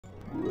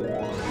வணக்கம்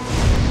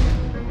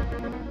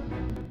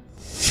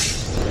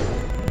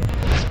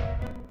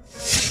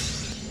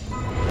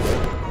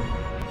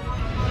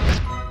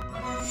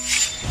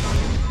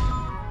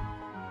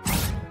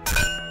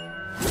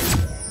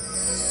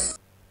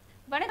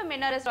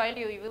NRS Royal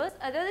viewers.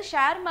 அதாவது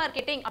share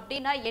marketing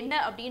அப்படின்னா என்ன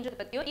அப்படின்றது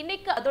பத்தியும்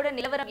இன்னைக்கு அதோட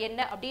நிலவரம் என்ன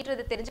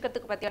அப்படின்றது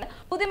தெரிஞ்சுக்கிறதுக்கு பத்தியான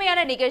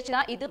புதுமையான நிகழ்ச்சி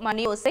தான் இது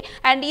மணி ஓசை.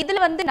 அண்ட்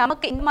இதுல வந்து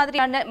நமக்கு இந்த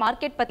மாதிரியான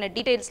மார்க்கெட் பத்தின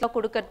டீடைல்ஸ்லாம்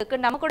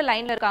கொடுக்கறதுக்கு நம்ம கூட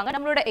லைன்ல இருக்காங்க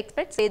நம்மளோட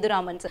எக்ஸ்பர்ட்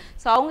சேதுராமன் சார்.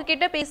 ஸோ அவங்க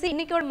கிட்ட பேசி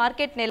இன்னைக்கோட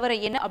மார்க்கெட்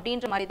நிலவரம் என்ன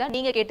அப்படின்ற மாதிரி தான்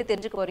நீங்க கேட்டு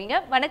தெரிஞ்சுக்க போறீங்க.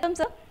 வணக்கம்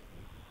சார்.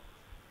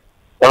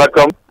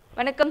 வணக்கம்.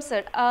 வணக்கம்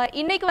சார்.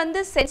 இன்னைக்கு வந்து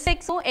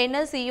சென்செக்ஸும்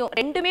என்எஸ்சியும்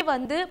ரெண்டுமே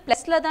வந்து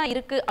பிளஸ்ல தான்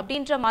இருக்கு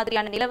அப்படின்ற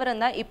மாதிரியான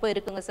நிலவரம் தான் இப்போ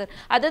இருக்குங்க சார்.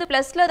 அதாவது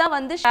பிளஸ்ல தான்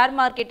வந்து ஷேர்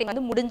மார்க்கெட்டிங்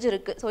வந்து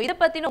முடிஞ்சிருக்கு. ஸோ இதை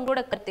பத்தின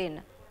உங்களோட கருத்து என்ன?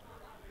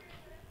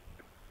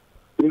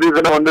 இந்த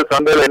தினம் வந்து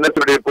சந்தையில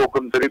என்எஸ்சியுடைய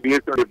போக்கும் சரி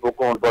பிஎஸ்சியுடைய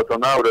போக்கும்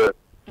பார்த்தோம்னா ஒரு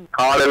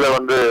காலையில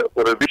வந்து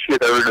ஒரு விஷய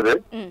தவிழ்ந்தது.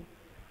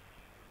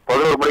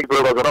 11 மணிக்கு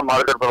போய் பார்த்தோம்னா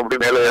மார்க்கெட்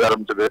மறுபடியும் மேலே ஏற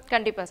ஆரம்பிச்சது.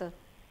 கண்டிப்பா சார்.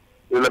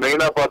 இதுல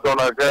மெயினா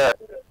பார்த்தோம்னாக்க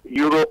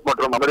யூரோப்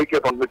மற்றும்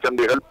அமெரிக்க பங்கு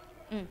சந்தைகள்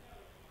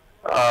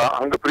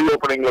அங்க ப்ரீ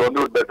ஓப்பனிங்ல வந்து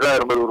ஒரு பெட்டரா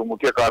இருந்தது ஒரு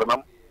முக்கிய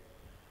காரணம்.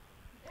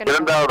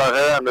 இரண்டாவதாக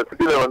அந்த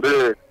சிட்டில வந்து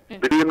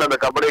திடீர்னு அந்த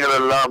கம்பெனிகள்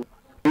எல்லாம்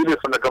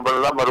சீரியஸ் பண்ண கம்பெனி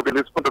எல்லாம் மறுபடியும்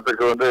லிஸ்ட்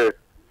பண்றதுக்கு வந்து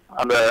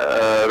அந்த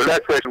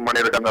ரிலாக்ஸேஷன்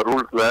பண்ணிருக்காங்க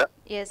ரூல்ஸ்ல.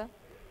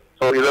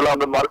 சோ இதெல்லாம்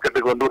வந்து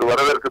மார்க்கெட்டுக்கு வந்து ஒரு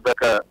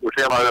வரவேற்கத்தக்க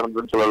விஷயமாக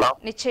இருந்ததுன்னு சொல்லலாம்.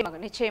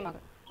 நிச்சயமாக நிச்சயமாக.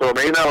 சோ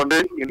மெயினா வந்து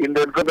இந்த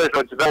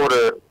இன்ஃபர்மேஷன் வச்சுதான்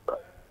ஒரு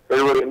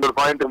 80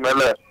 பாயிண்ட்டுக்கு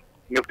மேல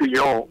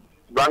நிப்டியும்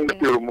பேங்க்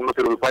நிப்டி ஒரு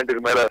 320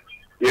 பாயிண்ட்டுக்கு மேல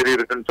ஏறி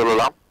இருக்குன்னு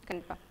சொல்லலாம்.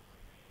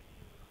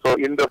 சோ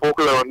இந்த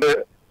போக்குல வந்து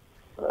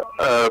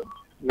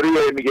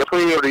இன்னைக்கு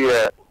எஃப்ஐடைய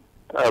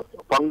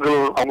பங்கு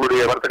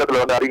அவங்களுடைய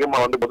வர்த்தகத்துல வந்து அதிகமா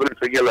வந்து முதலீடு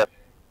செய்யல.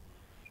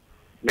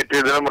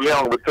 நேற்றைய தினமுறையும்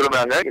அவங்க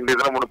வித்திருந்தாங்க. இந்த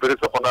தினம் ஒண்ணு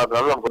பெருசா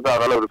பண்ணாதனால நமக்கு வந்து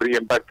அதனால ஒரு பெரிய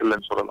இம்பாக்ட்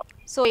இல்லைன்னு சொல்லலாம்.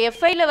 சோ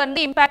எஃப்ஐல வந்து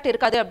இம்பாக்ட்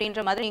இருக்காது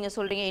அப்படின்ற மாதிரி நீங்க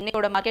சொல்றீங்க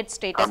இன்னையோட மார்க்கெட்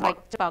ஸ்டேட்டஸ்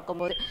வச்சு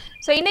பார்க்கும்போது.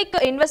 சோ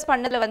இன்னைக்கு இன்வெஸ்ட்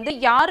பண்ணதுல வந்து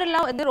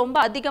யாரெல்லாம் வந்து ரொம்ப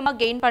அதிகமா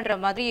கெயின் பண்ற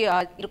மாதிரி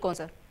இருக்கும்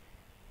சார்?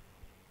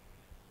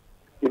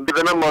 இந்த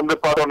தினம் வந்து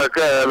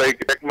பார்த்தோம்னாக்க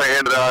like tech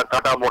Mahindra,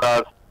 Tata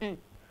Motors,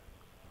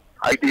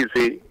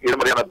 ITC இது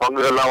மாதிரியான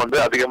பங்குகள்லாம் வந்து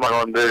அதிகமாக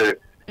வந்து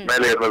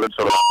மேலே ஏறுனதுன்னு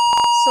சொல்லலாம்.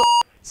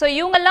 சோ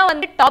இவங்க எல்லாம்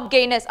வந்து டாப்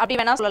கெய்னர்ஸ் அப்படி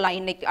வேணா சொல்லலாம்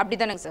இன்னைக்கு.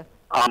 அப்படிதானங்க சார்?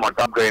 ஆமா,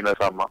 டாப்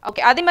கெய்னர்ஸ். ஆமா.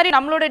 ஓகே. அதே மாதிரி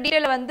நம்மளோட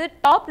டீடைல் வந்து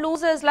டாப்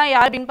லூசர்ஸ்லாம்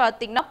யார் அப்படின்னு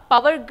பாத்தீங்கன்னா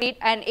power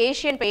grid and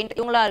Asian paint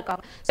இவங்களா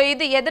இருக்காங்க. சோ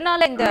இது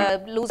எதனால இந்த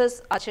லூசர்ஸ்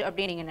ஆச்சு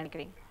அப்படின்னு நீங்க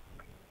நினைக்கிறீங்க?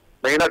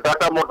 மெயினா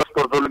டாடா மோட்டார்ஸ்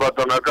பொறுத்தவரை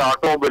பார்த்தோம்னாக்க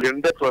ஆட்டோமொபைல்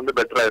இண்டெக்ஸ் வந்து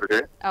பெட்டரா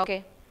இருக்கு. ஓகே.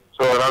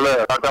 சோ அதனால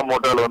டாடா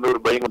மோட்டார்ல வந்து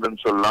ஒரு பையிங்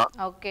வந்துன்னு சொல்லலாம்.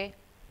 ஓகே.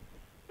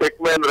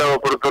 டெக் மஹேந்திராவை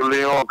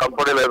பொறுத்தவரையிலையும்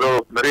கம்பெனில ஏதோ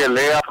நிறைய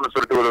லே ஆஃப்னு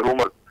சொல்லிட்டு ஒரு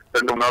ரூமர்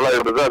 2 நாளா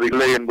இருந்தது. அது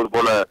இல்லை என்பது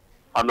போல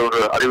அந்த ஒரு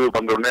அறிவு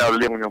வந்த உடனே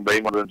அதுலயும் கொஞ்சம்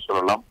பயம் வந்ததுன்னு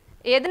சொல்லலாம்.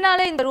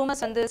 எதனால இந்த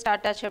ரூமர்ஸ் வந்து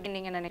ஸ்டார்ட் ஆச்சு அப்படின்னு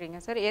நீங்க நினைக்கிறீங்க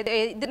சார்?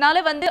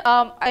 இதனால வந்து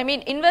ஐ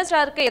மீன்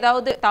இன்வெஸ்டருக்கு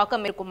ஏதாவது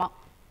தாக்கம் இருக்குமா?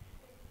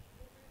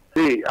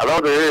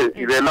 அதாவது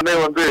இது எல்லாமே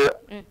வந்து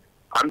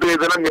அன்றைய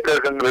தினம்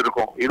கேட்கறவங்க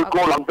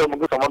இருக்கும் லாங்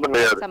டேர்முக்கு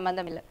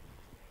சம்பந்தம் இல்ல.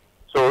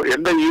 சோ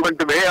எந்த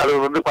ஈவெண்ட்டுமே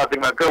அது வந்து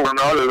பாத்தீங்கன்னாக்க 1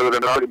 நாள் இல்ல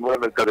 2 நாளைக்கு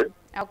முதல்ல இருக்காது.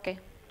 ஓகே.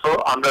 சோ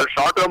அந்த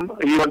ஷார்ட் டேர்ம்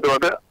ஈவெண்ட்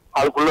வந்து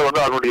அதுக்குள்ள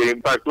வந்து அதனுடைய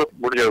இம்பாக்ட்ல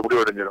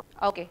முடிவடைஞ்சிடும்.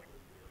 ஓகே.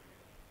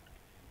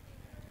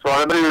 சோ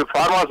அதே மாதிரி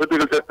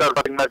பார்மாசூட்டிக்கல் செக்டர்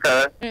பாத்தீங்கன்னாக்க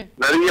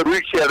நிறைய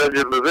வீழ்ச்சி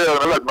அடைஞ்சிருந்தது.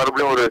 அதனால அது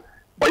மறுபடியும் ஒரு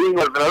பையிங்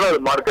வரதுனால அது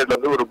மார்க்கெட்ல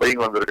வந்து ஒரு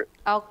பையிங் வந்திருக்கு.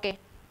 ஓகே.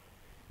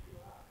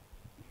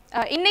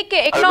 இன்னைக்கு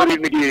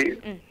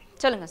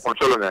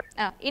சொல்லுங்க.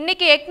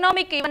 இன்னைக்கு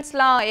எக்கனாமிக்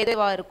ஈவென்ட்ஸ்லாம்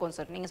எதுவா இருக்கும்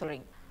சார் நீங்க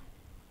சொல்றீங்க?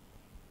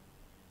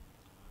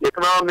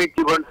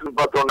 எக்கனாமிக் ஈவென்ட்ஸ்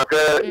பார்த்தோம்னாக்க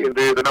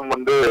இந்த தினம்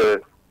வந்து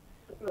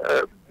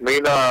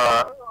மெயினா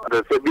அந்த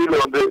செபில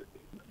வந்து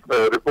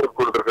ரிப்போர்ட்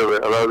கொடுத்திருக்கிறது.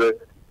 அதாவது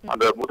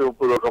அந்த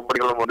 130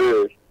 கம்பெனிகளும் வந்து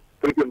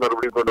திருப்பி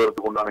மறுபடியும் கொண்டு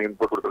வரதுக்கு உண்டான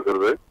இன்புட்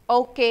கொடுத்திருக்கிறது.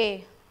 ஓகே.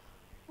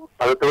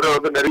 அதை தவிர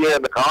வந்து நிறைய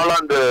அந்த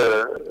காலாண்டு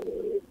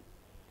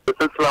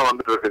ரிசல்ட்ஸ் எல்லாம்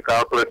வந்துட்டு இருக்கு.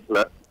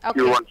 கார்பரேட்ஸ்ல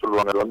Q1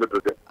 சொல்லுவாங்க, அது வந்துட்டு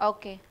இருக்கு.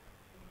 ஓகே.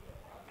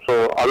 சோ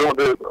அது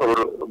வந்து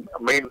ஒரு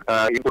மெயின்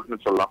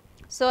இன்புட்னு சொல்லலாம்.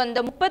 சோ அந்த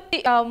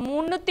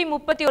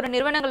 331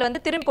 நிறுவனங்கள்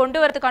வந்து திரும்பி கொண்டு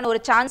வரதுக்கான ஒரு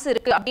சான்ஸ்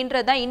இருக்கு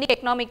அப்படின்றது தான் இன்னைக்கு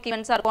எக்கனாமிக்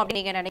ஈவென்ட்ஸா இருக்கும் அப்படி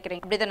நீங்க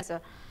நினைக்கிறீங்க? அப்படிதானே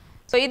சார்?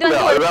 சோ இது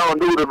வந்து அதுதான்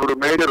வந்து ஒரு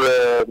மேஜர்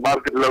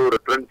மார்க்கெட்ல ஒரு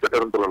ட்ரெண்ட்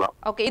செட்டர்னு சொல்லலாம்.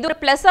 ஓகே. இது ஒரு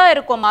பிளஸ்ஸா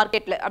இருக்கும்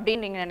மார்க்கெட்ல அப்படி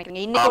நீங்க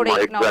நினைக்கிறீங்க இன்னையோட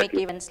எக்கனாமிக்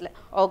ஈவென்ட்ஸ்ல?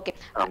 ஓகே.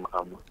 ஆமா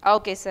ஆமா.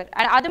 Okay sir.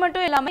 அது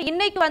மட்டும் இல்லாம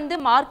இன்னைக்கு வந்து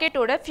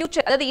மார்க்கெட்டோட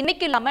ஃபியூச்சர், அதாவது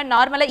இன்னைக்கு இல்லாம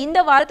நார்மலா இந்த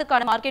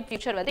வாரத்துக்கான மார்க்கெட்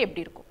ஃபியூச்சர் வந்து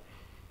எப்படி இருக்கும்?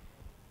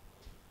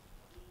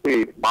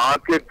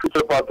 மார்க்கெட்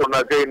ஃபியூச்சர்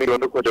பார்த்தோம்னாக்க இன்னைக்கு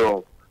வந்து கொஞ்சம்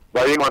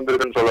பயம்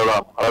வந்திருக்குன்னு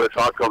சொல்லலாம். அதாவது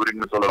ஷார்ட்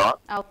கவரிங்னு சொல்லலாம்.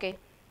 ஓகே.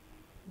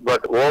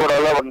 பட்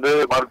ஓவராலா வந்து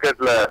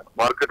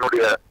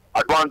மார்க்கெட்டுடைய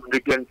அட்வான்ஸ்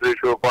டிக்ளைன்ஸ்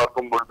ரேஷியோ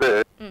பார்க்கும்போது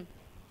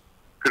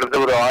கிட்டத்தட்ட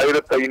ஒரு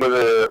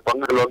 1050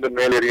 பங்குகள் வந்து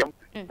மேலேறியும்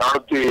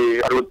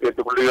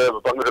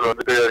 468 பங்குகள்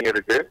வந்து கீழே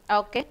இருக்கு.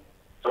 ஓகே.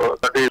 சோ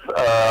தட் இஸ்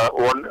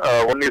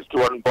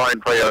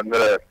 1:1.5 அந்த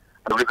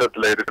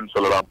விகிதத்துல இருக்குன்னு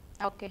சொல்லலாம்.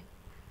 Okay.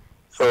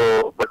 So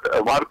but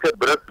market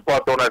breadth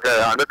பார்த்தோம்னாக்க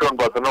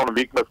அண்டர்டோன் பார்த்தோம்னா ஒரு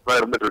வீக்னஸ் தான்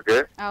இருந்துட்டு இருக்கு.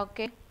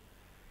 ஓகே.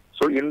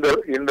 சோ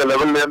இந்த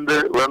லெவல்ல இருந்து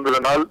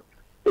விழுந்ததனால்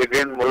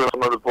எகைன் முதல்ல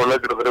சொன்னது போல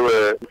கிட்டத்தட்ட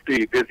 50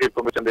 தேசிய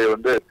பங்கு சந்தையை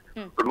வந்து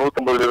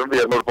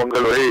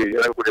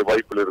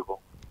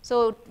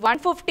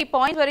 150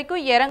 பாயிண்ட்ஸ்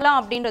வரைக்கும் இறங்கலாம்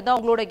அப்படின்றது தான்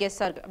உங்களோட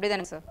கெஸ்ஸா இருக்கு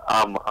அப்படிதானே சார்?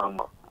 ஆமா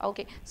ஆமா.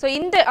 ஓகே. ஸோ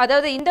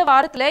இந்த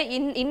வாரத்துல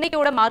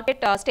இன்னைக்கோட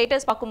மார்க்கெட்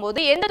ஸ்டேட்டஸ்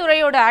பார்க்கும்போது எந்த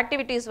துறையோட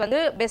ஆக்டிவிட்டீஸ் வந்து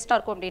பெஸ்டா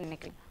இருக்கும் அப்படின்னு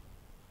நினைக்கிறீங்க?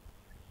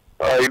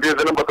 இன்றைய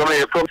தினம் பார்த்தோம்னா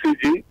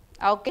FMCG,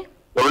 okay,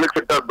 public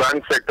sector,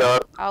 bank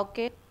sector,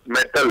 okay,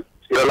 metal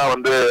இதெல்லாம்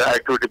வந்து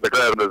ஆக்டிவிட்டி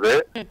பெட்டரா இருந்தது.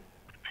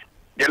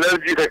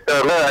 எனர்ஜி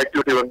செக்டார்ல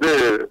ஆக்டிவிட்டி வந்து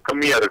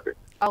கம்மியா இருக்கு,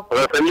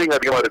 அதாவது செல்லிங்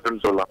அதிகமா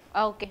இருக்குன்னு சொல்லலாம்.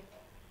 ஓகே.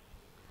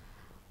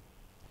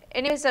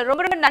 எனிவே சார்,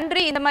 ரொம்ப ரொம்ப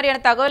நன்றி இந்த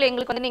மாதிரியான தகவல்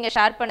எங்களுக்கு வந்து நீங்க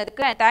ஷேர்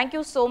பண்ணதுக்கு.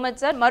 Thank you so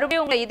much sir.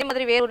 மறுபடியும் உங்களை இதே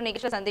மாதிரி வேற ஒரு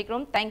நிகழ்ச்சியில்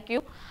சந்திக்கிறோம்.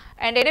 தேங்க்யூ.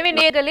 அண்ட் எனவே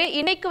நேயர்களே,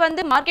 இன்னைக்கு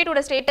வந்து மார்க்கெட்டோட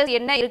ஸ்டேட்டஸ்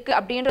என்ன இருக்கு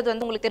அப்படின்றது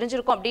வந்து உங்களுக்கு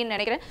தெரிஞ்சிருக்கும் அப்படின்னு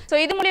நினைக்கிறேன். ஸோ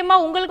இது மூலியமா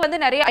உங்களுக்கு வந்து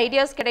நிறைய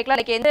ஐடியாஸ் கிடைக்கலாம்.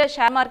 லைக் எந்த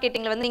ஷேர்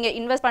மார்க்கெட்டிங்ல வந்து நீங்க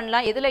இன்வெஸ்ட்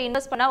பண்ணலாம், எதுல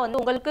இன்வெஸ்ட் பண்ணா வந்து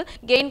உங்களுக்கு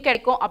கெயின்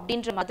கிடைக்கும்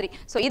அப்படின்ற மாதிரி.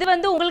 ஸோ இது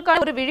வந்து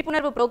உங்களுக்கான ஒரு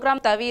விழிப்புணர்வு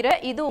ப்ரோக்ராம் தவிர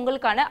இது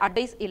உங்களுக்கான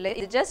அட்வைஸ் இல்லை,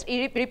 இது ஜஸ்ட்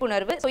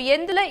விழிப்புணர்வு. ஸோ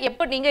எதுல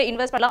எப்போ நீங்க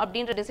இன்வெஸ்ட் பண்ணலாம்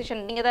அப்படின்ற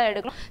டிசிஷன் நீங்க தான்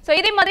எடுக்கணும். ஸோ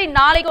இதே மாதிரி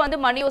நாளைக்கு வந்து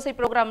மணி ஓசை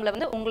ப்ரோக்ராம்ல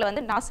வந்து உங்களை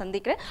வந்து நான்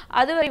சந்திக்கிறேன்.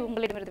 அதுவரை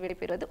உங்களிடமிருந்து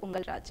விடைபெறுவது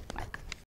உங்கள் ராஜ்.